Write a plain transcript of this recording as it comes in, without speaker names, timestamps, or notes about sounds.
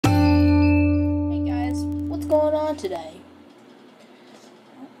Nolan today.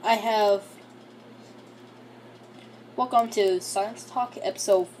 I have welcome to Science Talk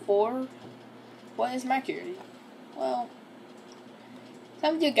episode 4. What is Mercury? Well,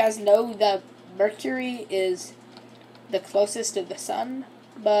 some of you guys know that Mercury is the closest to the sun,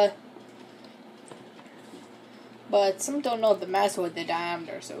 but some don't know the mass or the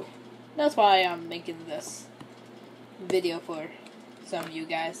diameter, so that's why I'm making this video for some of you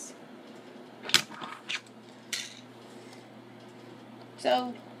guys.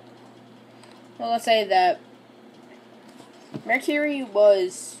 So, well, let's say that Mercury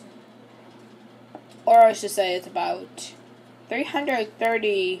was, or I should say it's about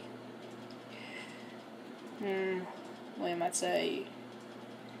 330, what am I say,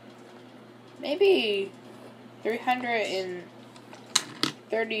 maybe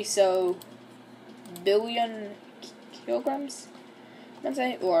 330 billion kilograms, let's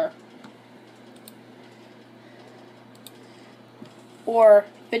say, or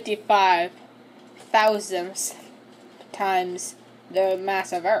 55 thousandths times the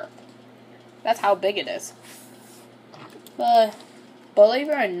mass of Earth. That's how big it is. But believe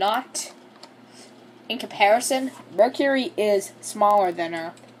it or not, in comparison, Mercury is smaller than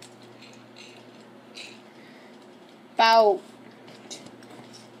Earth. But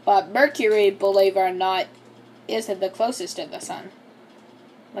Mercury, believe it or not, is the closest to the sun.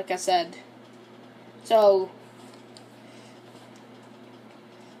 Like I said. So,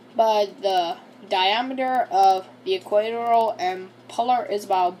 but the diameter of the equatorial and polar is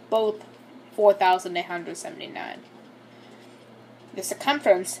about both 4,879. The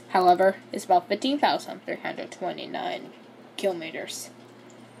circumference, however, is about 15,329 kilometers.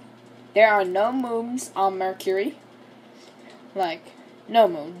 There are no moons on Mercury. No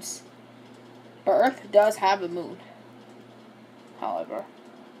moons. But Earth does have a moon, however.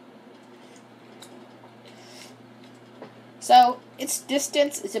 So, its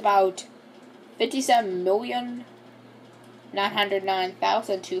distance is about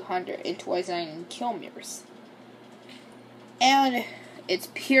 57,909,229 kilometers. And its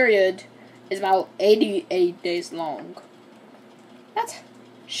period is about 88 days long. That's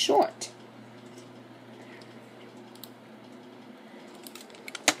short.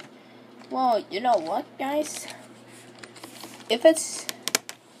 Well, you know what, guys? It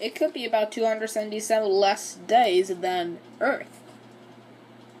could be about 277 less days than Earth.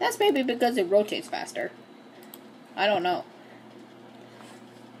 That's maybe because it rotates faster. I don't know.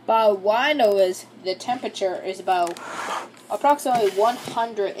 But what I know is the temperature is about approximately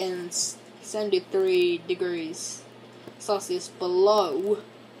 173 degrees Celsius below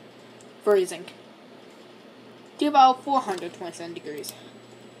freezing to about 427 degrees.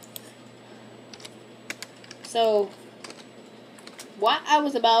 So, what I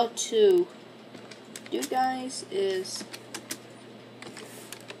was about to do, guys, is...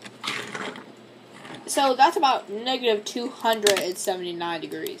 So, that's about negative 279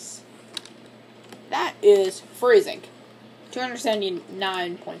 degrees. That is freezing.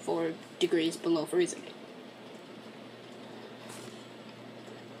 279.4 degrees below freezing.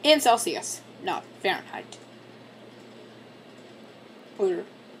 In Celsius, not Fahrenheit. Or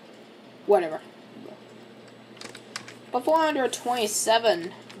whatever. But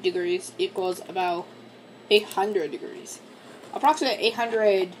 427 degrees equals about 800 degrees. Approximately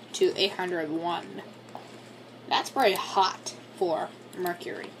 800 to 801. That's very hot for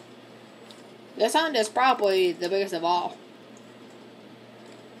Mercury. The sun is probably the biggest of all.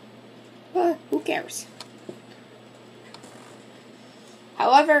 But who cares?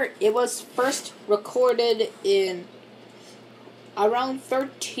 However, it was first recorded in around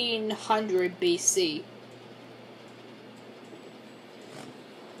 1300 BC.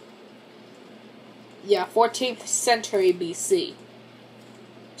 Yeah, 14th century BC.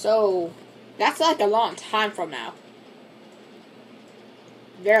 So, that's like a long time from now.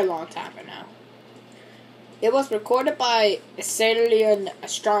 Very long time from now. It was recorded by Assyrian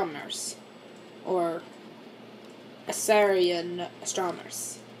astronomers. Or Assyrian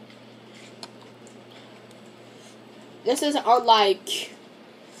astronomers. This is unlike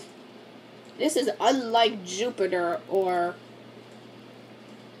Jupiter or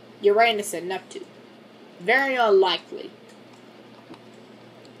Uranus and Neptune. Very unlikely.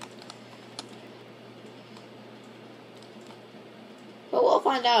 But we'll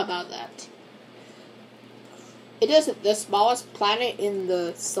find out about that. It is the smallest planet in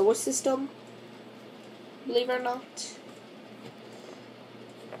the solar system, believe it or not.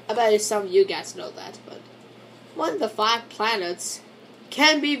 I bet some of you guys know that, but one of the 5 planets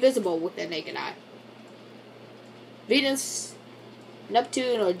can be visible with the naked eye. Venus,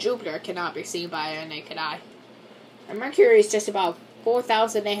 Neptune, or Jupiter cannot be seen by a naked eye. And Mercury is just about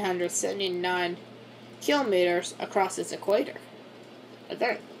 4,879 kilometers across its equator.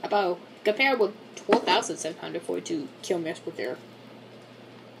 About compared with 12,742 kilometers with Earth.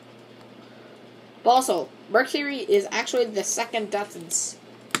 But also, Mercury is actually the second densest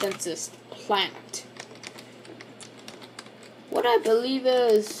planet. What I believe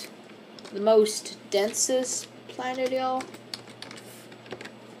is the most densest planet, y'all?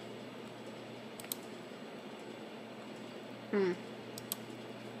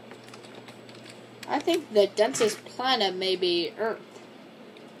 I think the densest planet may be Earth.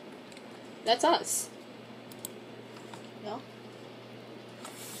 That's us. No?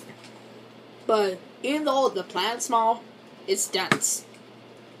 But even though the planet's small, it's dense.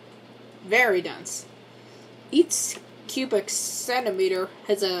 Very dense. Each cubic centimeter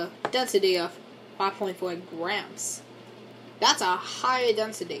has a density of 5.4 grams. That's a high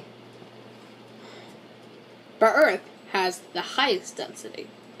density. But Earth has the highest density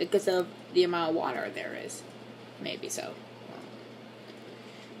because of the amount of water there is. Maybe so.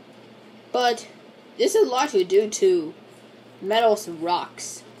 But this is largely due to metals and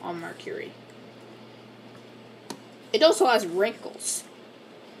rocks on Mercury. It also has wrinkles.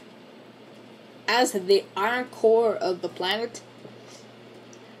 As the iron core of the planet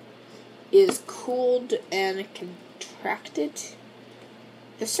is cooled and contracted,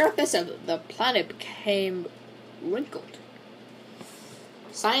 the surface of the planet became wrinkled.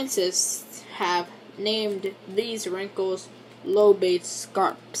 Scientists have named these wrinkles lobate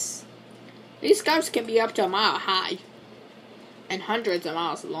scarps. These scarps can be up to a mile high and hundreds of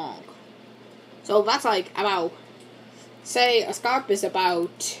miles long. So that's like about, say a scarp is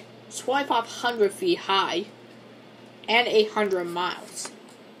about 2,500 feet high and 800 miles.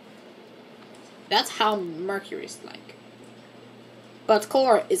 That's how Mercury is like. But its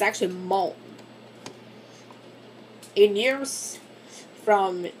core is actually molten. In years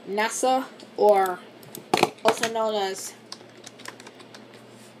from NASA, or also known as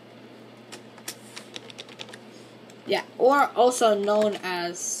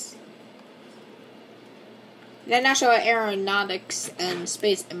the National Aeronautics and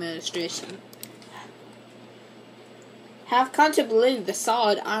Space Administration, have come to believe the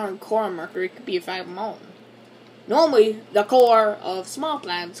solid iron core of Mercury could be in fact molten. Normally, the core of small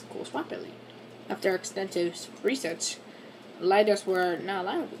planets cools rapidly. After extensive research, lighters were not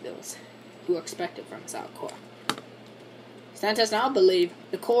allowed with those who expected from a solid core. Scientists now believe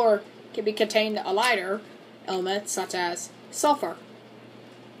the core can be contained a lighter element such as sulfur,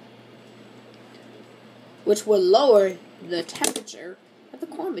 which will lower the temperature of the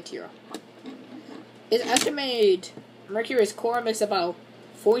core material. It's estimated Mercury's core makes about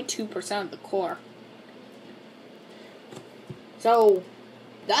 42% of the core. So,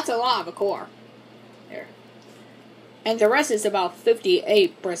 that's a lot of a core. There. And the rest is about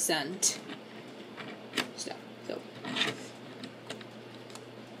 58%. So,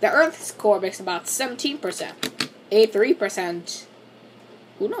 the Earth's core makes about 17%. 83%,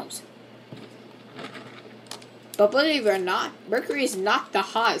 who knows? But believe it or not, Mercury is not the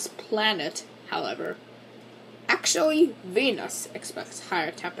hottest planet, however. Actually, Venus expects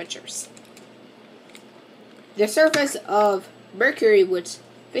higher temperatures. The surface of Mercury, which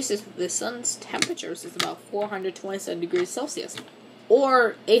faces the sun's temperatures, is about 427 degrees Celsius,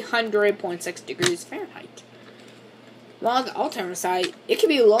 or 800.6 degrees Fahrenheit. While on the alternate side, it can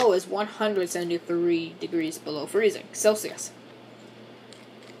be low as 173 degrees below freezing Celsius.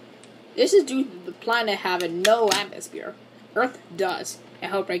 This is due to the planet having no atmosphere. Earth does,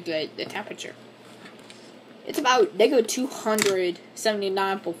 and help regulate the temperature. It's about negative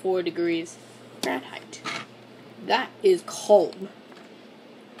 279.4 degrees Fahrenheit. That is cold.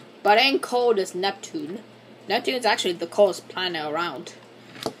 But it ain't cold as Neptune. Neptune is actually the coldest planet around.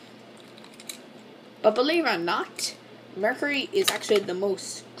 But believe it or not, Mercury is actually the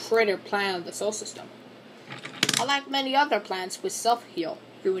most cratered planet of the solar system. Unlike many other planets which self-heal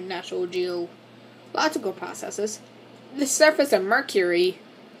through natural geological processes, the surface of Mercury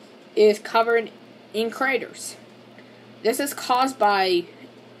is covered in craters. This is caused by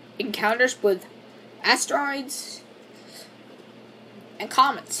encounters with asteroids and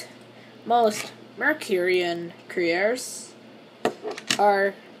comets. Most Mercurian craters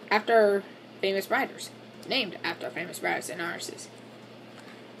are named after famous writers and artists.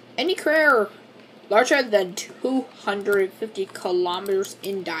 Any crater larger than 250 kilometers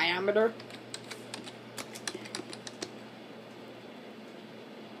in diameter,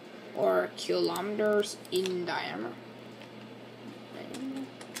 or kilometers in diameter.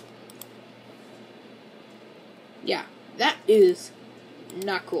 Yeah, that is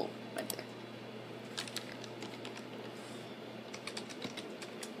not cool right there.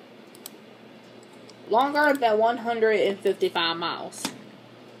 longer than 155 miles.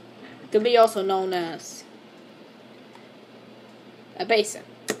 It could be also known as a basin.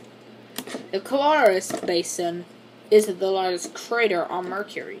 The Caloris Basin is the largest crater on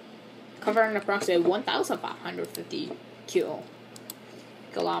Mercury, covering approximately 1,550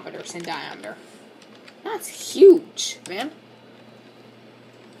 kilometers in diameter. That's huge, man.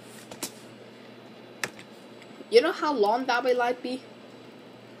 You know how long that would like be?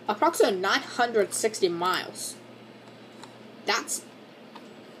 Approximately 960 miles. That's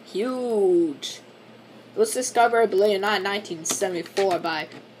huge. It was discovered, believe it or not, in 1974 by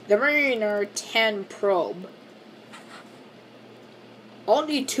the Mariner 10 probe.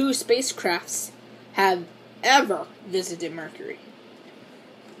 Only 2 spacecrafts have ever visited Mercury.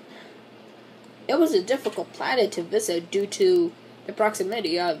 It was a difficult planet to visit due to the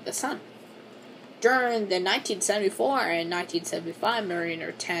proximity of the Sun. During the 1974 and 1975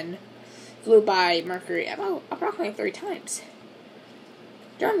 Mariner 10 flew by Mercury about approximately 3 times.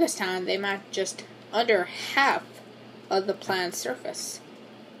 During this time, they mapped just under half of the planet's surface,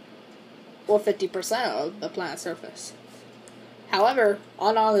 or 50% of the planet's surface. However,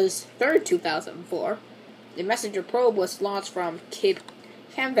 on August 3rd, 2004, the Messenger probe was launched from Cape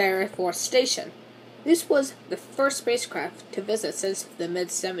Canaveral Force Station. This was the first spacecraft to visit since the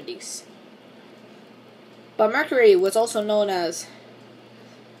mid-70s. But Mercury was also known as,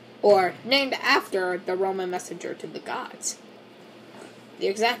 or named after, the Roman messenger to the gods. The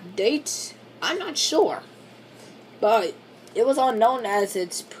exact date, I'm not sure, but it was all known as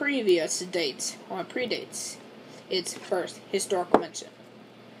its previous dates, or predates its first historical mention.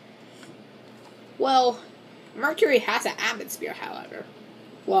 Well, Mercury has an atmosphere, however.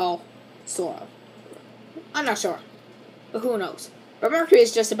 Well, sort of. I'm not sure, but who knows. But Mercury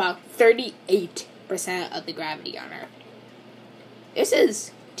is just about 38% of the gravity on Earth. This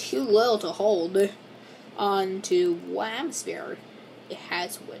is too little to hold on to what atmosphere it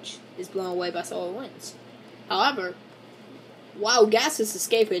has, which is blown away by solar winds. However, while gases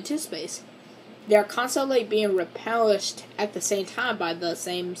escape into space, they are constantly being replenished at the same time by the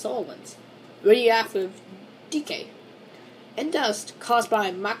same solar winds, radioactive decay, and dust caused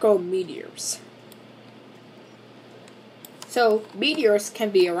by micrometeors. So, meteors can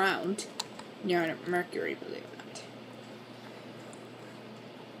be around near Mercury, believe it or not.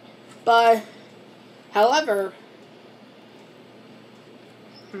 But, however,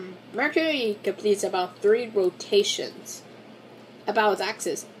 Mercury completes about 3 rotations about its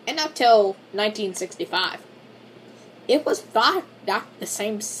axis, and up till 1965. It was thought that the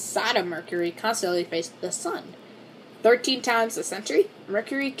same side of Mercury constantly faced the Sun. 13 times a century,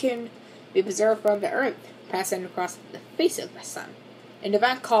 Mercury can be observed from the Earth, passing across the face of the Sun, an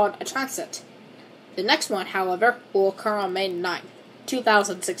event called a transit. The next one, however, will occur on May 9th,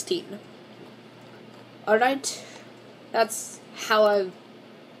 2016. Alright, that's how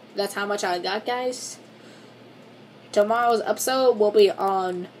much I got, guys. Tomorrow's episode will be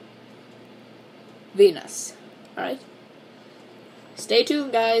on Venus. Alright? Stay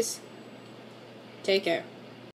tuned, guys. Take care.